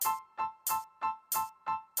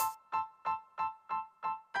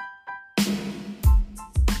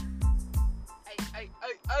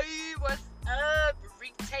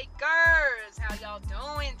y'all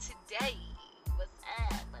doing today? What's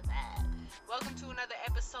up? What's up? Welcome to another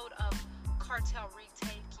episode of Cartel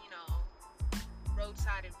Retake,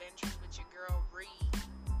 roadside adventures with your girl Ree.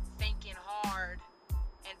 Thinking hard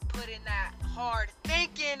and putting that hard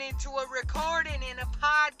thinking into a recording in a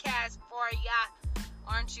podcast for ya.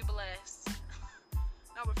 Aren't you blessed?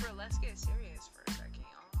 No, but let's get serious for a second,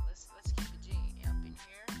 y'all. Let's keep it G up in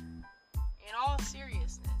here. In all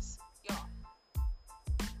seriousness, y'all.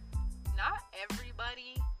 Not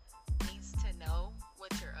everybody needs to know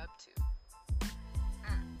what you're up to.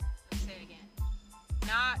 Let me say it again.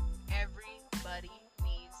 Not everybody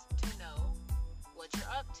needs to know what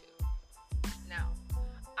you're up to. Now,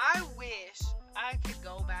 I wish I could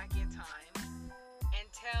go back in time and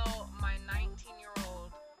tell my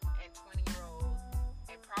 19-year-old and 20-year-old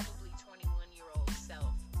and probably 21-year-old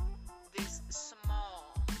self this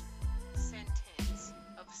small sentence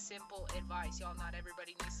of simple advice. Y'all, not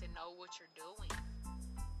everybody needs to know what you're doing.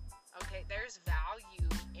 Okay, there's value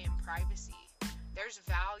in privacy. There's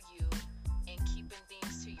value in keeping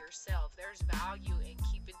things to yourself. There's value in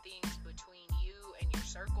keeping things between you and your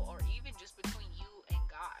circle, or even just between you and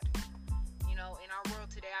God. In our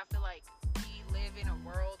world today, I feel like we live in a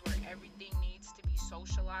world where everything needs to be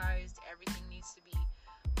socialized. Everything needs to be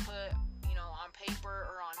put, on paper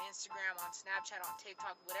or on Instagram, on Snapchat, on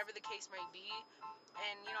TikTok, whatever the case may be.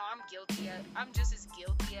 And, I'm just as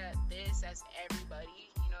guilty at this as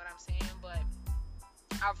everybody, you know what I'm saying? But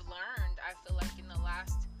I've learned, I feel like in the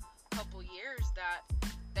last couple years, that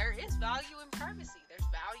there is value in privacy. There's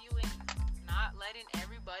value in not letting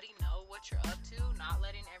everybody know what you're up to, not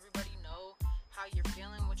letting everybody know how you're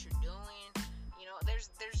feeling, what you're doing.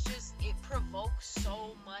 There's just, it provokes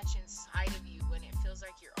so much inside of you when it feels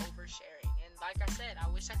like you're oversharing. And like I said, I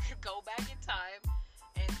wish I could go back in time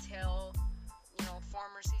and tell,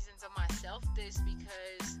 former seasons of myself this,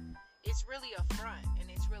 because it's really a front and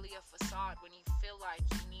it's really a facade when you feel like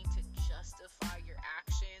you need to justify your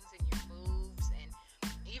actions and your moves and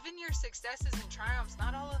even your successes and triumphs.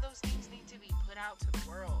 Not all of those things need to be put out to the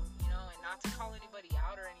world, and not to call anybody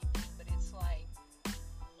out or anything, but it's like,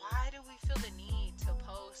 why do we feel the need to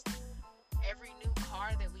post every new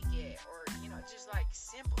car that we get, or just like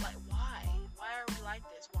simple, like why are we like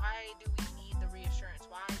this? Why do we need the reassurance?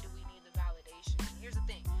 Why do we need the validation? And here's the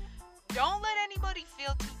thing, don't let anybody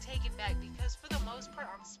feel too taken back, because for the most part,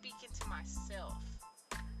 I'm speaking to myself.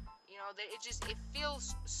 It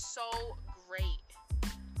feels so great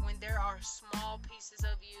when there are small pieces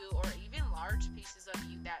of you, or even large pieces of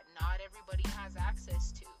you, that not everybody has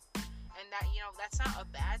access to. And that, that's not a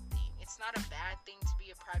bad thing. It's not a bad thing to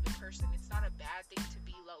be a private person. It's not a bad thing to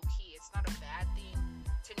be low key. It's not a bad thing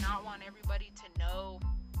to not want everybody to know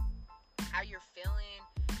how you're feeling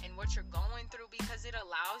and what you're going through, because it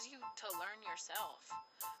allows you to learn yourself.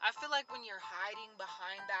 I feel like when you're hiding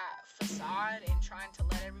behind that facade and trying to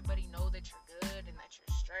let everybody know that you're good and that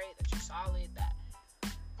you're straight, that you're solid, that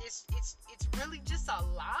it's really just a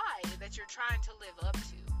lie that you're trying to live up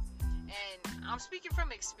to. And I'm speaking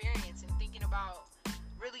from experience and thinking about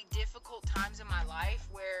really difficult times in my life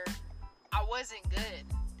where I wasn't good,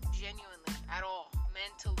 genuinely, at all.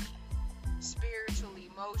 Mentally, spiritually,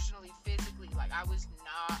 emotionally, physically. Like, I was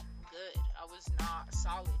not good. I was not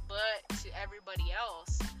solid. But to everybody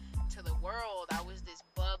else, to the world, I was this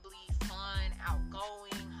bubbly, fun,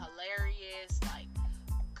 outgoing, hilarious, like,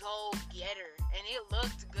 go-getter. And it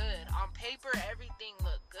looked good. On paper, everything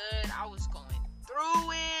looked good. I was going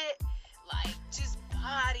through it. Like, just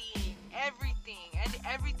bodying everything. And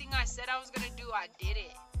everything I said I was going to do, I did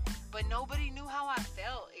it. But nobody knew how I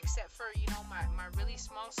felt except for, my really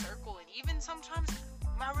small circle. And even sometimes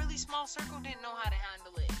my really small circle didn't know how to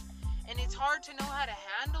handle it. And it's hard to know how to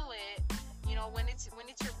handle it, when it's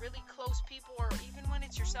your really close people, or even when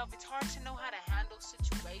it's yourself. It's hard to know how to handle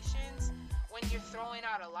situations when you're throwing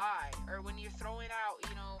out a lie, or when you're throwing out,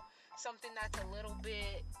 something that's a little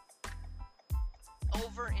bit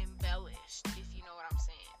over embellished, if you know what I'm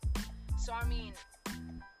saying. So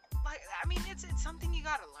it's something you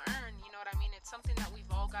gotta learn, you know what I mean? It's something that we've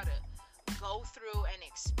all gotta go through and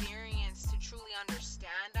experience to truly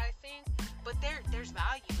understand, I think. But there's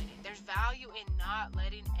value in it. There's value in not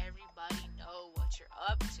letting everybody know what you're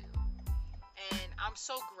up to. And I'm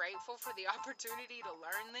so grateful for the opportunity to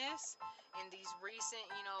learn this in these recent,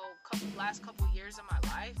 last couple years of my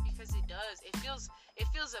life, because it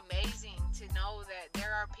feels amazing to know that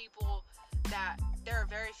there are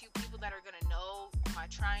very few people that are gonna know my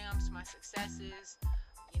triumphs, my successes,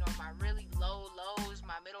 my really low lows,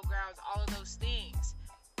 my middle grounds, all of those things.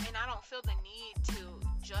 And I don't feel the need to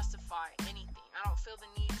justify anything. I don't feel the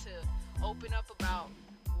need to open up about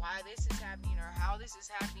why this is happening or how this is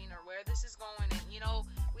happening or where this is going. And, you know,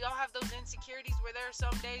 we all have those insecurities where there are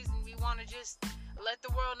some days and we want to just let the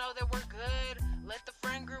world know that we're good. Let the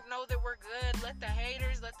friend group know that we're good. Let the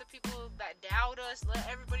haters, let the people that doubt us, let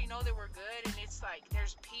everybody know that we're good. And it's like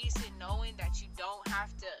there's peace in knowing that you don't have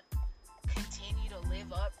to continue to live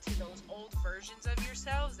up to those old versions of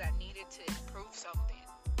yourselves that needed to prove something.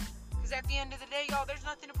 Because at the end of the day, y'all, there's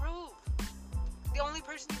nothing to prove. The only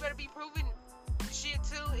person you better be proving shit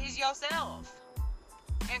to is yourself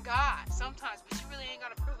and God sometimes, but you really ain't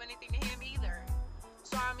gotta prove anything to him either.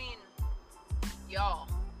 So I mean, y'all,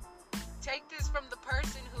 take this from the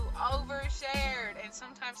person who overshared and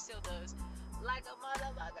sometimes still does like a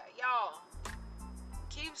motherfucker. Y'all,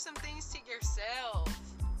 keep some things to yourself,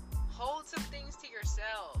 hold some things to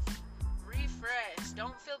yourself, refresh.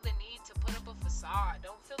 Don't feel the need to put up a facade,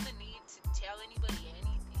 don't feel the need to tell anybody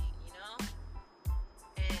anything, you know.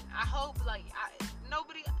 And I hope, like,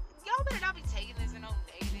 y'all better not be taking this in no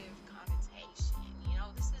negative connotation. You know,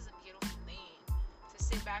 this is a beautiful thing to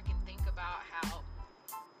sit back and think about how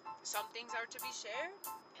some things are to be shared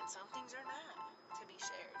and some things are not to be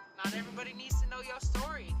shared. Not everybody needs to know your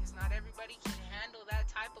story because not everybody can handle that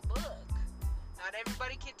type of book. Not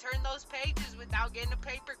everybody can turn those pages without getting a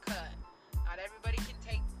paper cut. Not everybody can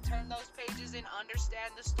turn those pages and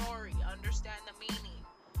understand the story, understand the meaning,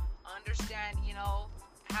 understand, you know,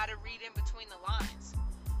 how to read in between the lines.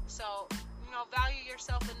 So, you know, value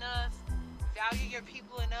yourself enough, value your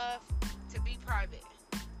people enough to be private,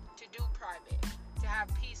 to do private, to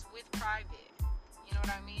have peace with private. You know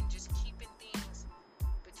what I mean? Just keeping things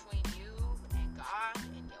between you and God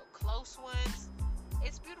and your close ones.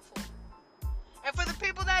 It's beautiful. And for the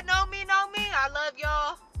people that know me, I love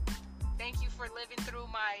y'all. Thank you for living through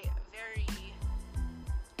my very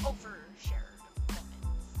overshared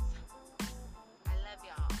moments. I love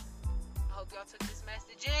y'all. I hope y'all took this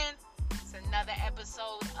message in. It's another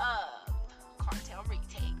episode of Cartel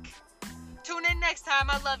Retake. Tune in next time.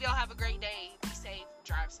 I love y'all. Have a great day. Be safe.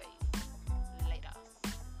 Drive safe.